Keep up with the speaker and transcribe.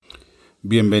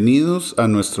Bienvenidos a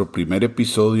nuestro primer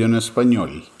episodio en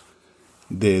español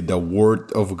de The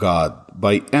Word of God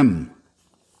by M.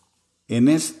 En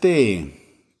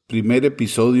este primer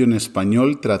episodio en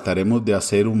español trataremos de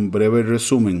hacer un breve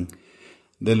resumen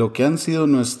de lo que han sido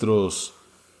nuestros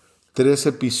 3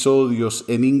 episodios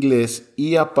en inglés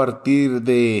y a partir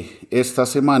de esta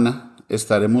semana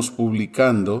estaremos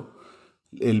publicando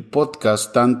el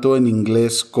podcast tanto en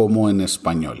inglés como en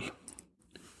español.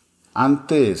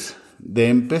 Antes de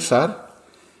empezar,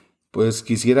 pues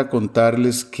quisiera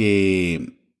contarles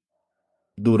que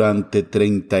durante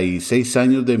 36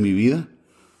 años de mi vida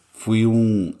fui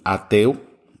un ateo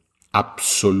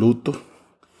absoluto,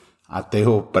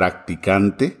 ateo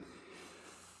practicante.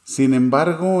 Sin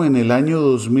embargo, en el año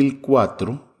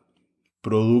 2004,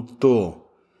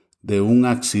 producto de un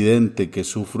accidente que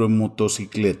sufro en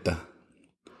motocicleta,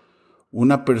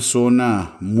 una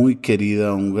persona muy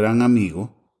querida, un gran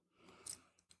amigo,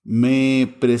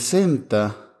 me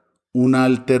presenta una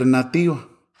alternativa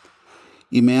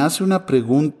y me hace una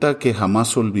pregunta que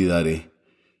jamás olvidaré.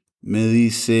 Me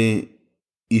dice,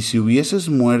 ¿y si hubieses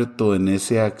muerto en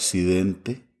ese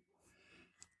accidente,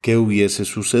 qué hubiese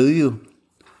sucedido?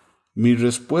 Mi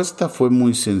respuesta fue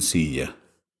muy sencilla.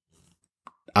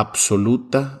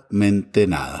 Absolutamente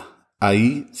nada.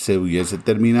 Ahí se hubiese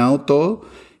terminado todo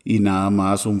y nada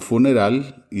más un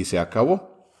funeral y se acabó.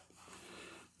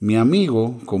 Mi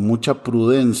amigo, con mucha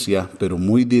prudencia, pero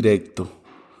muy directo,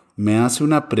 me hace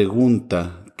una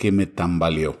pregunta que me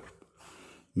tambaleó.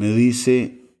 Me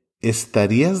dice,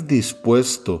 ¿estarías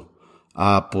dispuesto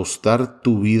a apostar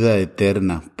tu vida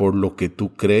eterna por lo que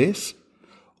tú crees?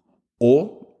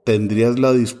 ¿O tendrías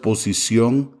la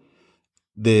disposición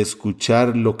de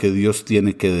escuchar lo que Dios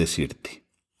tiene que decirte?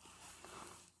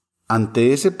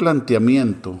 Ante ese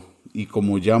planteamiento, y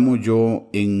como llamo yo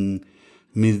en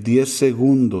mis 10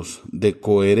 segundos de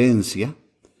coherencia,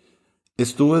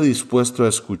 estuve dispuesto a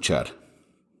escuchar.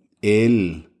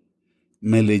 Él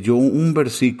me leyó un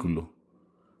versículo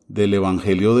del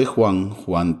Evangelio de Juan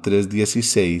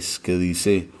 3:16, que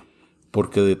dice,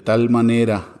 porque de tal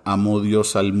manera amó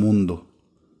Dios al mundo,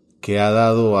 que ha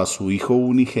dado a su Hijo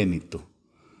unigénito,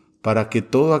 para que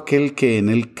todo aquel que en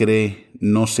Él cree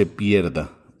no se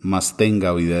pierda, mas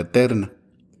tenga vida eterna.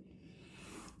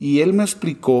 Y él me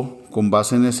explicó, con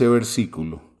base en ese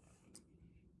versículo,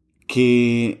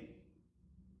 que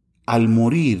al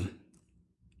morir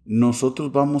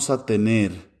nosotros vamos a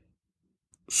tener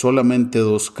solamente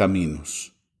 2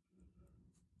 caminos.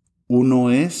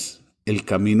 Uno es el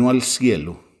camino al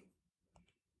cielo,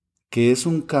 que es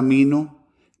un camino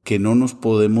que no nos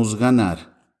podemos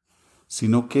ganar,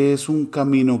 sino que es un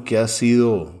camino que ha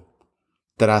sido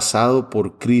trazado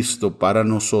por Cristo para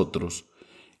nosotros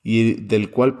y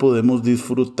del cual podemos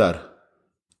disfrutar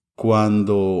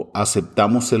cuando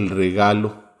aceptamos el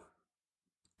regalo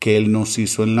que Él nos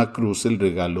hizo en la cruz, el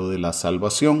regalo de la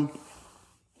salvación.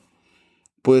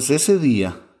 Pues ese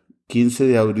día, 15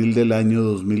 de abril del año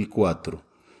 2004,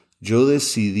 yo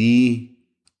decidí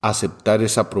aceptar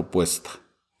esa propuesta.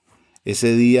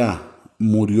 Ese día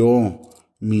murió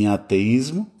mi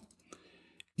ateísmo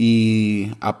y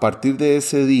a partir de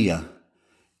ese día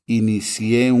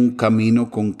inicié un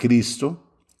camino con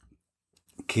Cristo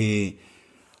que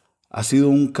ha sido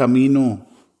un camino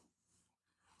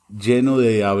lleno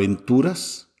de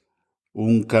aventuras,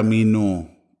 un camino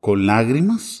con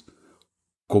lágrimas,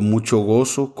 con mucho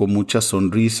gozo, con muchas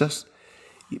sonrisas,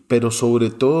 pero sobre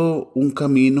todo un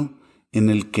camino en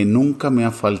el que nunca me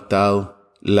ha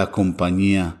faltado la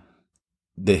compañía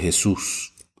de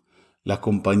Jesús, la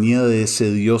compañía de ese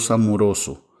Dios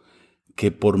amoroso, que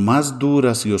por más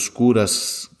duras y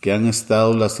oscuras que han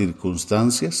estado las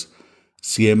circunstancias,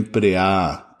 siempre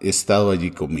ha estado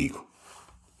allí conmigo.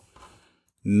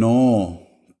 No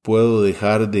puedo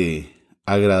dejar de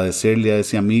agradecerle a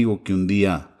ese amigo que un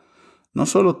día no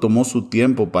solo tomó su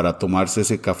tiempo para tomarse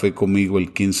ese café conmigo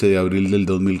el 15 de abril del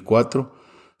 2004,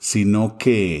 sino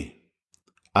que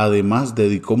además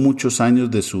dedicó muchos años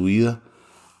de su vida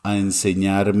a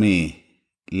enseñarme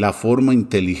la forma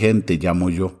inteligente, llamo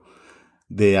yo,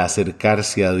 de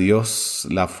acercarse a Dios,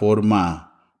 la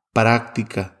forma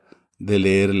práctica de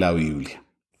leer la Biblia.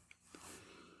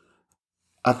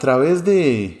 A través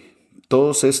de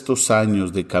todos estos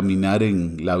años de caminar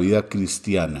en la vida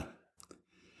cristiana,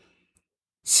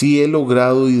 sí he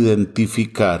logrado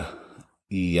identificar,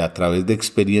 y a través de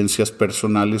experiencias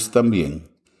personales también,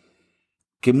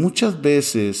 que muchas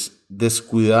veces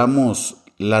descuidamos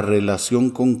la relación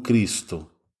con Cristo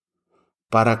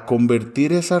para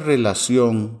convertir esa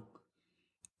relación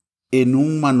en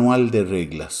un manual de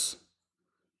reglas,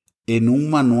 en un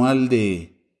manual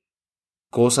de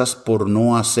cosas por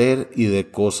no hacer y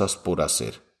de cosas por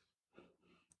hacer.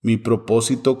 Mi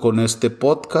propósito con este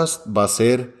podcast va a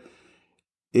ser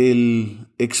el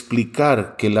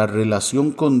explicar que la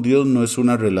relación con Dios no es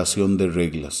una relación de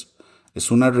reglas,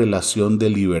 es una relación de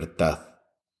libertad.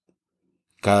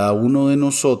 Cada uno de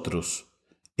nosotros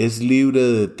es libre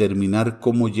de determinar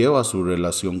cómo lleva su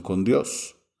relación con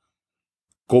Dios,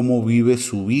 cómo vive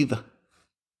su vida.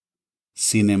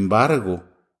 Sin embargo,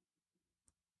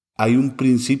 hay un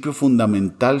principio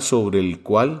fundamental sobre el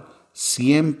cual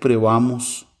siempre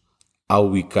vamos a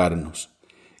ubicarnos.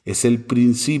 Es el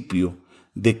principio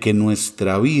de que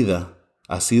nuestra vida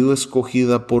ha sido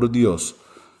escogida por Dios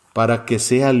para que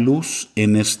sea luz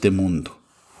en este mundo,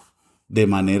 de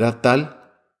manera tal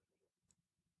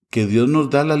que Dios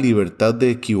nos da la libertad de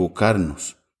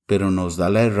equivocarnos, pero nos da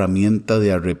la herramienta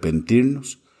de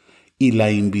arrepentirnos y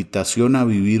la invitación a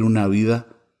vivir una vida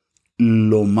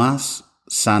lo más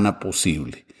sana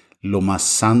posible, lo más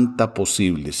santa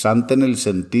posible. Santa en el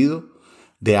sentido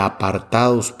de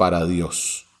apartados para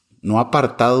Dios. No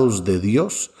apartados de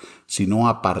Dios, sino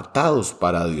apartados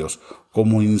para Dios,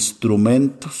 como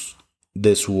instrumentos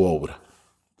de su obra.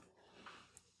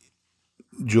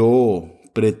 Yo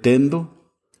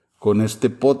pretendo con este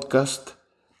podcast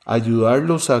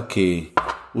ayudarlos a que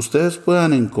ustedes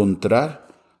puedan encontrar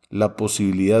la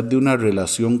posibilidad de una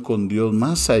relación con Dios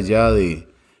más allá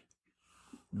de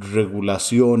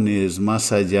regulaciones,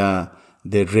 más allá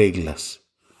de reglas,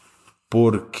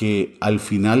 porque al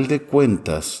final de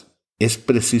cuentas es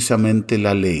precisamente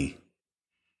la ley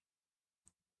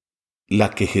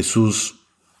la que Jesús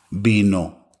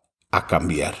vino a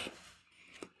cambiar.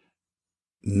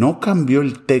 No cambió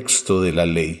el texto de la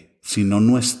ley, sino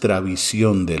nuestra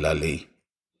visión de la ley.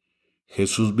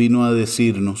 Jesús vino a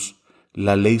decirnos,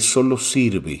 la ley solo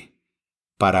sirve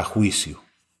para juicio.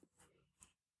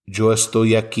 Yo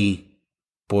estoy aquí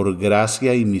por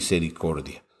gracia y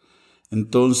misericordia.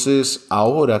 Entonces,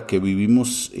 ahora que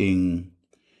vivimos en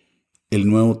el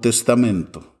Nuevo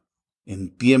Testamento,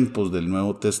 en tiempos del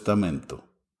Nuevo Testamento,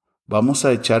 vamos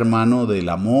a echar mano del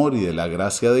amor y de la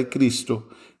gracia de Cristo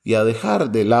y a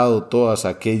dejar de lado todas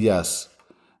aquellas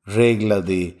reglas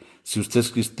de si usted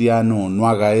es cristiano no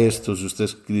haga esto, si usted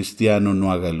es cristiano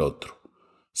no haga el otro.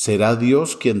 Será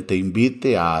Dios quien te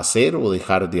invite a hacer o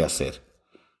dejar de hacer.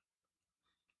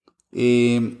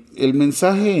 El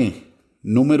mensaje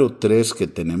número 3 que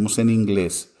tenemos en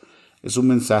inglés es un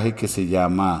mensaje que se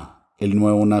llama el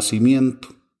nuevo nacimiento.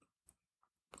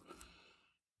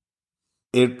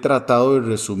 He tratado de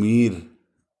resumir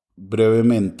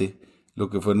brevemente lo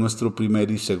que fue nuestro primer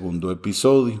y segundo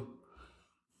episodio.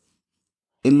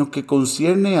 En lo que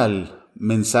concierne al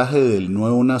mensaje del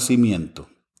nuevo nacimiento,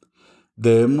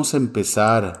 debemos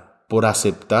empezar por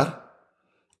aceptar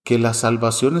que la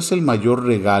salvación es el mayor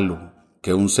regalo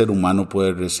que un ser humano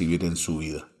puede recibir en su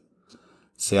vida.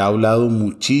 Se ha hablado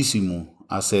muchísimo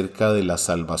acerca de la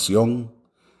salvación,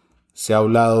 se ha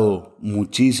hablado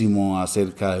muchísimo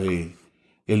acerca de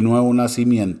el nuevo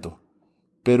nacimiento,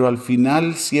 pero al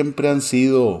final siempre han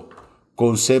sido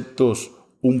conceptos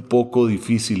un poco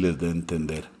difíciles de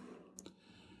entender.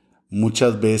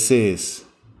 Muchas veces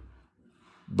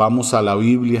vamos a la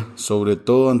Biblia, sobre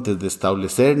todo antes de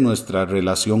establecer nuestra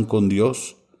relación con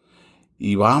Dios,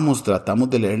 y tratamos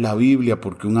de leer la Biblia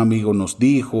porque un amigo nos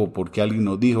dijo, porque alguien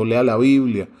nos dijo, lea la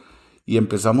Biblia, y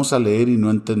empezamos a leer y no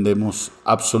entendemos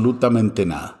absolutamente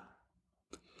nada.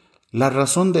 La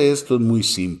razón de esto es muy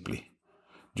simple.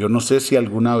 Yo no sé si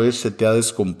alguna vez se te ha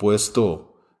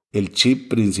descompuesto el chip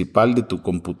principal de tu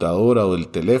computadora o del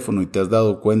teléfono y te has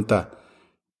dado cuenta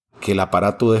que el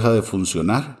aparato deja de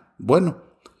funcionar. Bueno,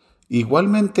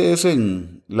 igualmente es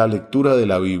en la lectura de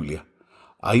la Biblia.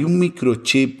 Hay un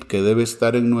microchip que debe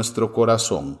estar en nuestro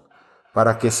corazón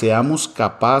para que seamos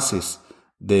capaces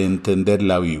de entender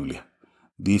la Biblia.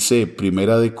 Dice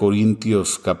 1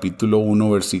 Corintios capítulo 1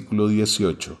 versículo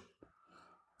 18.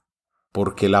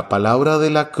 Porque la palabra de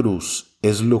la cruz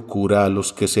es locura a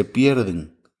los que se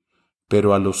pierden,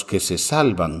 pero a los que se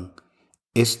salvan,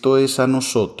 esto es a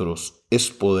nosotros, es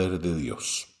poder de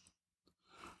Dios.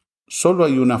 Solo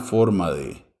hay una forma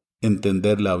de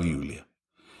entender la Biblia,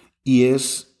 y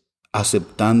es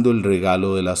aceptando el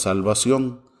regalo de la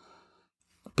salvación.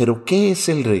 Pero, ¿qué es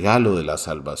el regalo de la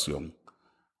salvación?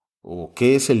 ¿O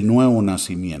qué es el nuevo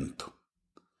nacimiento?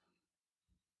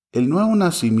 El nuevo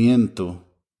nacimiento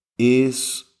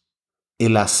es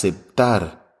el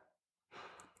aceptar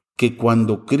que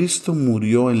cuando Cristo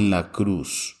murió en la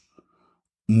cruz,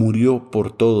 murió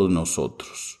por todos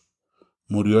nosotros.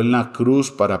 Murió en la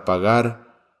cruz para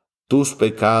pagar tus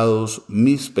pecados,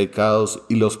 mis pecados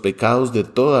y los pecados de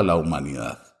toda la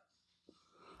humanidad.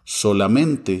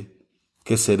 solamente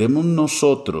que seremos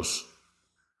nosotros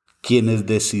quienes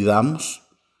decidamos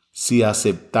si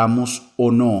aceptamos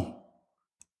o no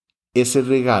ese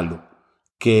regalo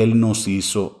que Él nos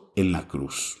hizo en la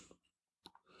cruz.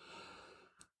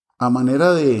 A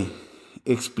manera de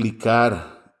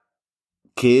explicar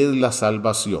qué es la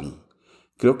salvación,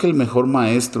 creo que el mejor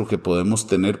maestro que podemos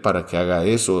tener para que haga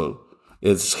eso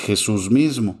es Jesús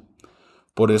mismo.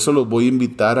 Por eso los voy a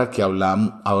invitar a que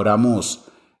abramos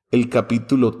el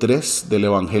capítulo 3 del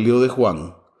Evangelio de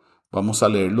Juan. Vamos a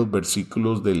leer los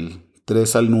versículos del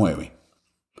 3 al 9.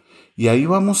 Y ahí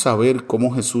vamos a ver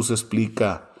cómo Jesús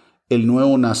explica el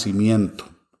nuevo nacimiento.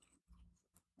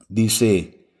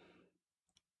 Dice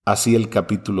así el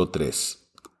capítulo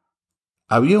 3.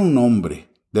 Había un hombre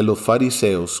de los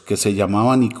fariseos que se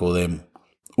llamaba Nicodemo,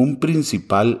 un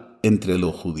principal entre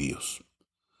los judíos.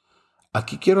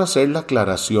 Aquí quiero hacer la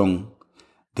aclaración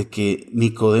de que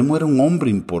Nicodemo era un hombre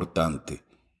importante.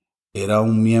 Era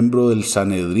un miembro del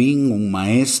Sanedrín, un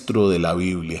maestro de la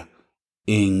Biblia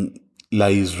en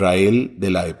la Israel de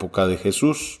la época de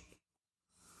Jesús.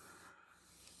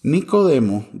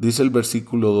 Nicodemo, dice el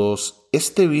versículo 2,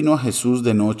 vino a Jesús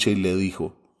de noche y le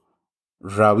dijo: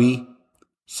 Rabí,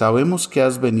 sabemos que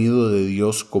has venido de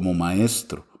Dios como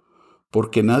maestro,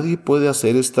 porque nadie puede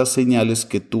hacer estas señales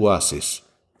que tú haces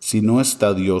si no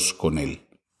está Dios con él.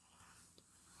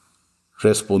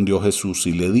 Respondió Jesús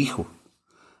y le dijo: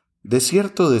 de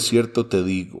cierto te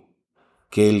digo,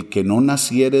 que el que no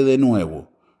naciere de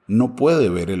nuevo no puede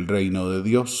ver el reino de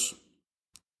Dios.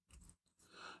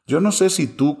 Yo no sé si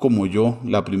tú como yo,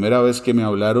 la primera vez que me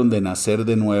hablaron de nacer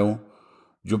de nuevo,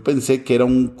 yo pensé que era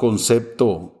un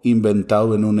concepto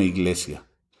inventado en una iglesia.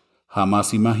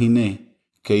 Jamás imaginé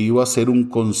que iba a ser un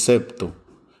concepto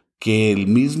que el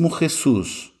mismo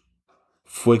Jesús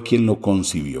fue quien lo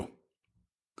concibió.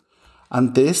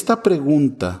 Ante esta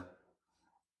pregunta,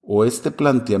 o este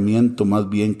planteamiento más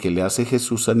bien que le hace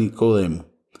Jesús a Nicodemo,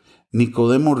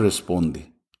 Nicodemo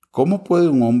responde: ¿cómo puede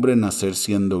un hombre nacer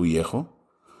siendo viejo?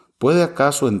 ¿Puede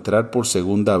acaso entrar por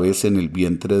segunda vez en el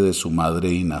vientre de su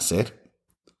madre y nacer?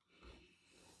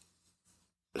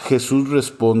 Jesús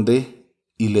responde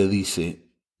y le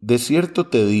dice: de cierto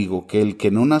te digo que el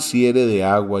que no naciere de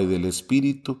agua y del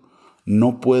Espíritu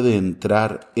no puede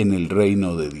entrar en el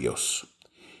reino de Dios.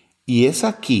 Y es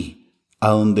aquí a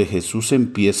donde Jesús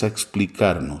empieza a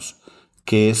explicarnos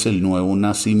qué es el nuevo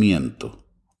nacimiento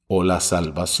o la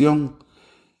salvación.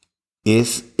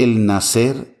 Es el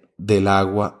nacer del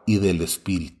agua y del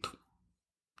Espíritu.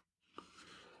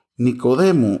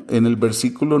 Nicodemo, en el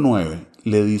versículo 9,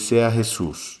 le dice a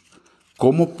Jesús: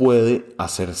 ¿cómo puede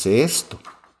hacerse esto?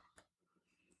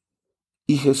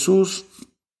 Y Jesús,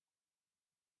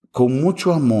 con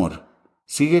mucho amor,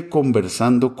 sigue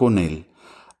conversando con él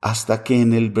hasta que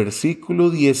en el versículo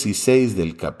 16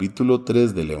 del capítulo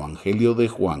 3 del Evangelio de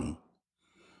Juan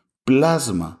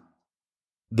plasma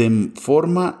de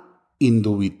forma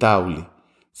indubitable,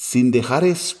 sin dejar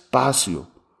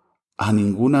espacio a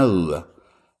ninguna duda,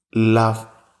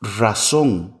 la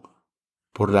razón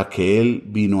por la que Él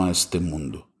vino a este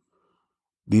mundo.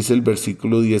 Dice el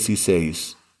versículo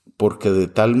 16, porque de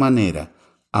tal manera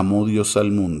amó Dios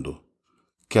al mundo,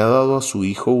 que ha dado a su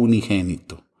Hijo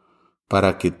unigénito,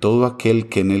 para que todo aquel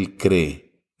que en Él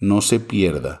cree no se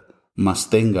pierda, mas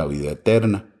tenga vida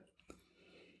eterna.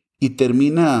 Y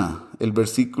termina el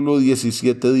versículo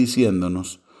 17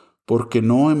 diciéndonos: porque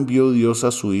no envió Dios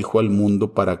a su Hijo al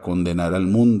mundo para condenar al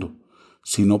mundo,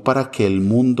 sino para que el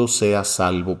mundo sea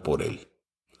salvo por Él.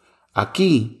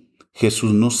 Aquí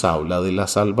Jesús nos habla de la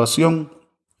salvación.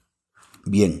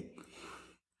 Bien,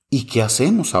 ¿y qué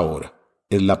hacemos ahora?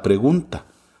 Es la pregunta.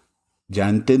 Ya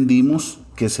entendimos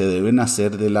que se debe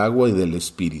nacer del agua y del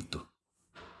Espíritu.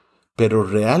 ¿Pero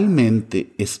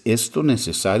realmente es esto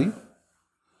necesario?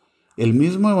 El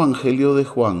mismo Evangelio de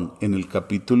Juan, en el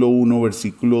capítulo 1,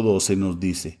 versículo 12, nos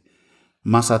dice: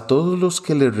 mas a todos los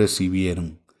que le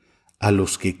recibieron, a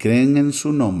los que creen en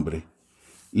su nombre,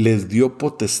 les dio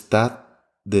potestad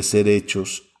de ser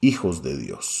hechos hijos de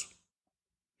Dios.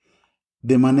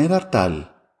 De manera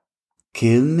tal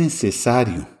que es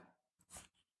necesario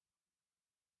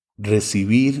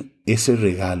recibir ese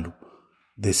regalo,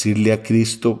 decirle a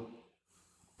Cristo: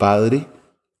 Padre,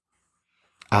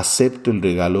 acepto el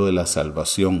regalo de la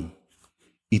salvación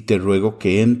y te ruego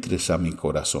que entres a mi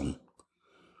corazón.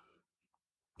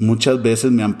 Muchas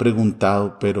veces me han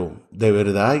preguntado: ¿pero de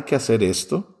verdad hay que hacer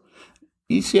esto?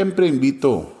 Y siempre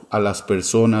invito a las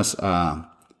personas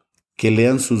a que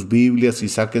lean sus Biblias y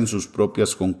saquen sus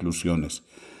propias conclusiones.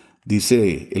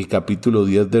 Dice el capítulo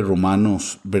 10 de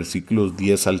Romanos, versículos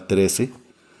 10 al 13,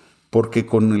 Porque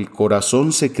con el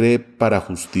corazón se cree para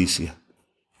justicia,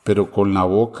 pero con la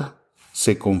boca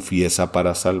se confiesa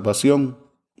para salvación.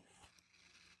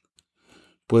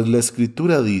 Pues la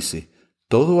Escritura dice,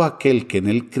 todo aquel que en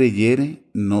él creyere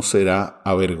no será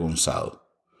avergonzado.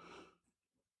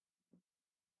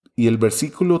 Y el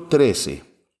versículo 13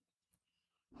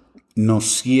 nos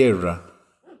cierra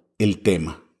el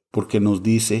tema, porque nos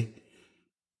dice,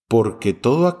 porque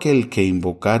todo aquel que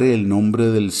invocare el nombre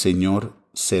del Señor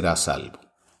será salvo.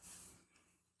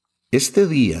 Este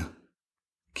día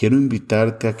quiero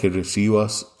invitarte a que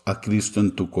recibas a Cristo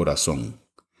en tu corazón,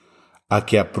 a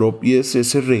que apropies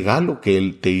ese regalo que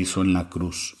Él te hizo en la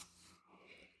cruz.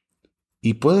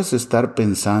 Y puedes estar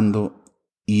pensando,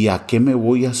 ¿y a qué me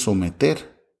voy a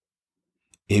someter?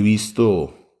 He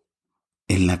visto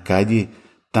en la calle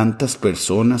tantas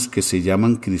personas que se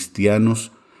llaman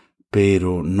cristianos,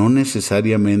 pero no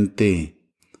necesariamente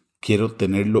quiero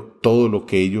tener todo lo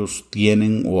que ellos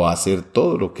tienen o hacer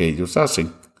todo lo que ellos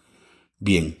hacen.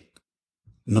 Bien,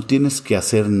 no tienes que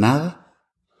hacer nada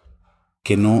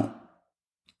que no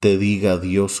te diga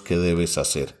Dios que debes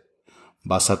hacer.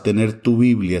 Vas a tener tu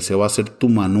Biblia, ese va a ser tu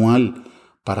manual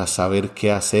para saber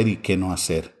qué hacer y qué no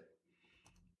hacer.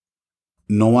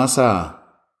 No vas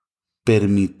a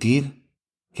permitir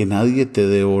que nadie te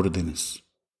dé órdenes.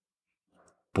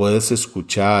 Puedes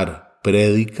escuchar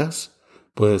prédicas,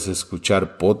 puedes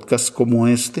escuchar podcasts como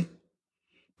este,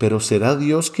 pero será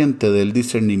Dios quien te dé el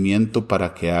discernimiento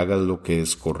para que hagas lo que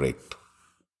es correcto.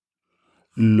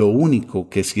 Lo único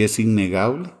que sí es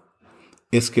innegable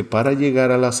es que para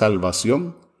llegar a la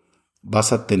salvación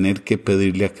vas a tener que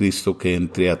pedirle a Cristo que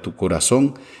entre a tu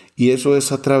corazón, y eso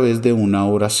es a través de una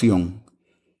oración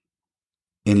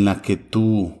en la que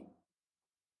tú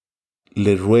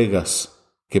le ruegas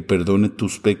que perdone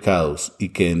tus pecados y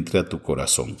que entre a tu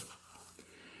corazón.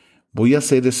 Voy a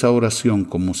hacer esa oración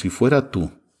como si fuera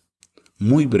tú,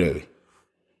 muy breve.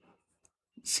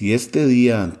 Si este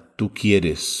día tú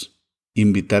quieres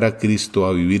invitar a Cristo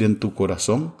a vivir en tu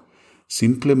corazón,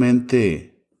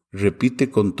 simplemente repite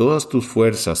con todas tus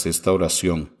fuerzas esta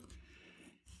oración.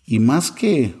 Y más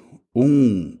que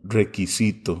un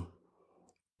requisito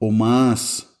o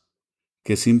más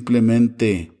que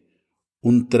simplemente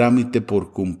un trámite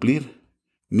por cumplir,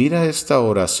 mira esta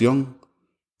oración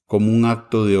como un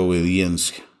acto de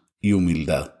obediencia y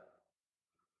humildad.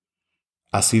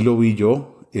 Así lo vi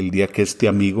yo el día que este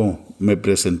amigo me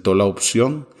presentó la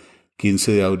opción,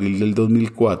 15 de abril del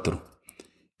 2004,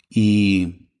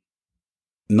 y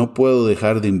no puedo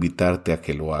dejar de invitarte a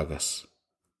que lo hagas.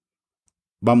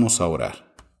 Vamos a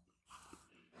orar.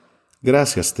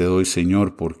 Gracias te doy,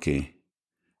 Señor, porque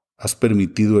has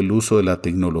permitido el uso de la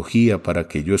tecnología para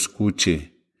que yo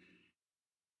escuche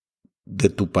de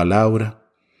tu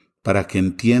palabra, para que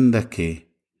entienda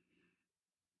que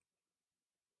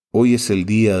hoy es el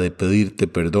día de pedirte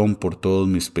perdón por todos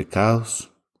mis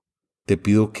pecados. Te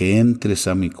pido que entres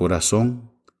a mi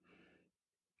corazón,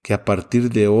 que a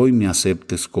partir de hoy me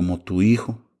aceptes como tu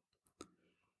hijo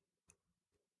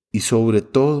y sobre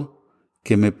todo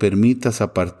que me permitas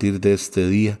a partir de este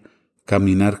día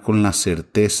caminar con la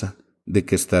certeza de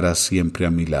que estarás siempre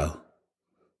a mi lado.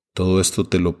 Todo esto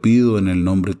te lo pido en el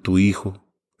nombre de tu Hijo,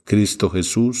 Cristo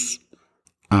Jesús.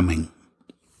 Amén.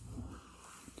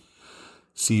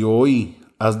 Si hoy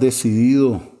has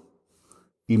decidido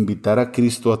invitar a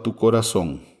Cristo a tu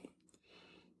corazón,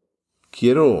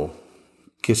 quiero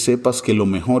que sepas que lo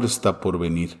mejor está por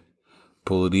venir.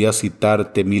 Podría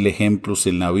citarte 1000 ejemplos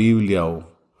en la Biblia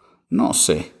o, no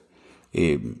sé,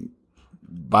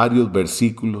 varios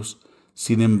versículos.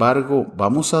 Sin embargo,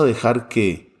 vamos a dejar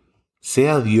que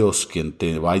sea Dios quien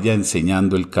te vaya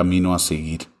enseñando el camino a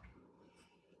seguir.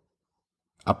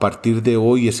 A partir de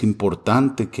hoy es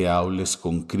importante que hables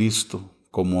con Cristo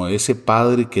como ese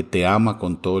Padre que te ama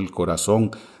con todo el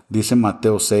corazón. Dice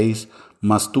Mateo 6,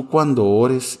 mas tú cuando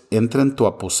ores, entra en tu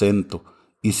aposento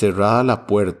y cerrada la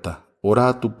puerta, ora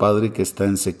a tu Padre que está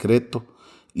en secreto,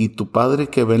 y tu Padre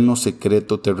que ve en lo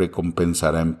secreto te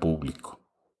recompensará en público.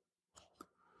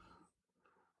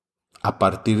 A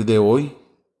partir de hoy,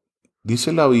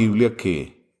 dice la Biblia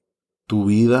que tu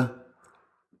vida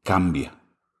cambia.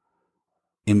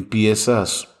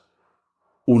 Empiezas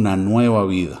una nueva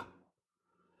vida.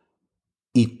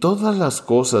 Y todas las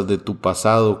cosas de tu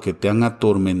pasado que te han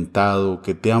atormentado,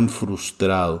 que te han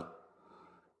frustrado,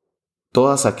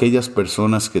 todas aquellas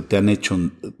personas que te han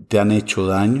hecho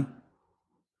daño,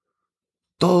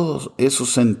 todos esos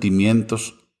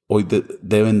sentimientos hoy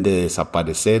deben de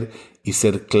desaparecer y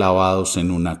ser clavados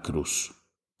en una cruz.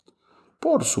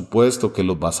 Por supuesto que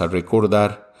los vas a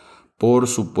recordar, por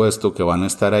supuesto que van a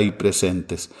estar ahí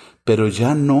presentes, pero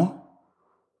ya no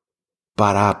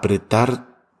para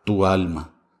apretar tu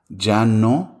alma, ya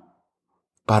no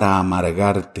para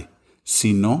amargarte,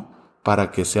 sino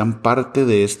para que sean parte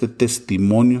de este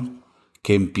testimonio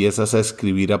que empiezas a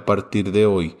escribir a partir de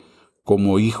hoy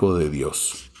como hijo de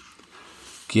Dios.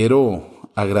 Quiero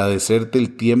agradecerte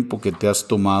el tiempo que te has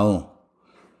tomado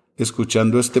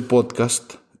escuchando este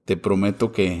podcast. Te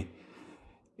prometo que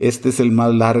este es el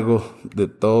más largo de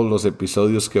todos los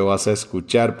episodios que vas a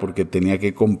escuchar porque tenía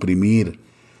que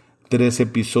comprimir 3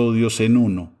 episodios en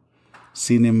uno.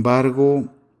 Sin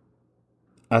embargo,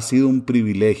 ha sido un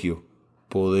privilegio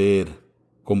poder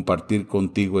compartir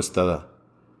contigo esta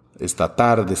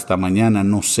tarde, esta mañana,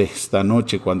 no sé, esta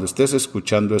noche, cuando estés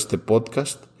escuchando este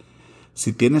podcast.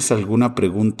 Si tienes alguna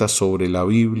pregunta sobre la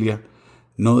Biblia,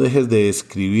 no dejes de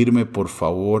escribirme, por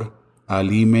favor,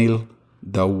 al email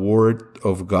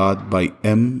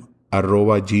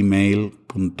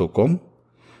thewordofgodbym@gmail.com.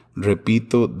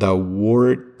 Repito,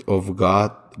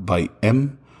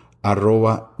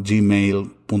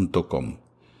 thewordofgodbym@gmail.com.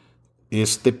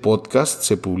 Este podcast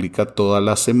se publica todas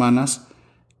las semanas,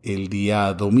 el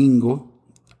día domingo,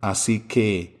 así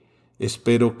que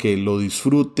espero que lo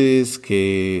disfrutes,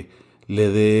 que le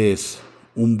des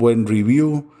un buen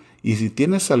review y si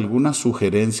tienes alguna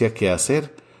sugerencia que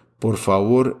hacer, por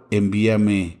favor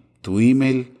envíame tu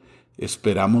email.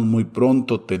 Esperamos muy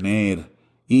pronto tener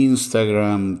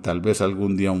Instagram, tal vez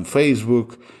algún día un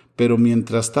Facebook, pero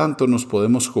mientras tanto nos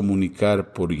podemos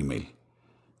comunicar por email.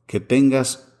 Que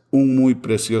tengas un muy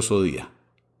precioso día.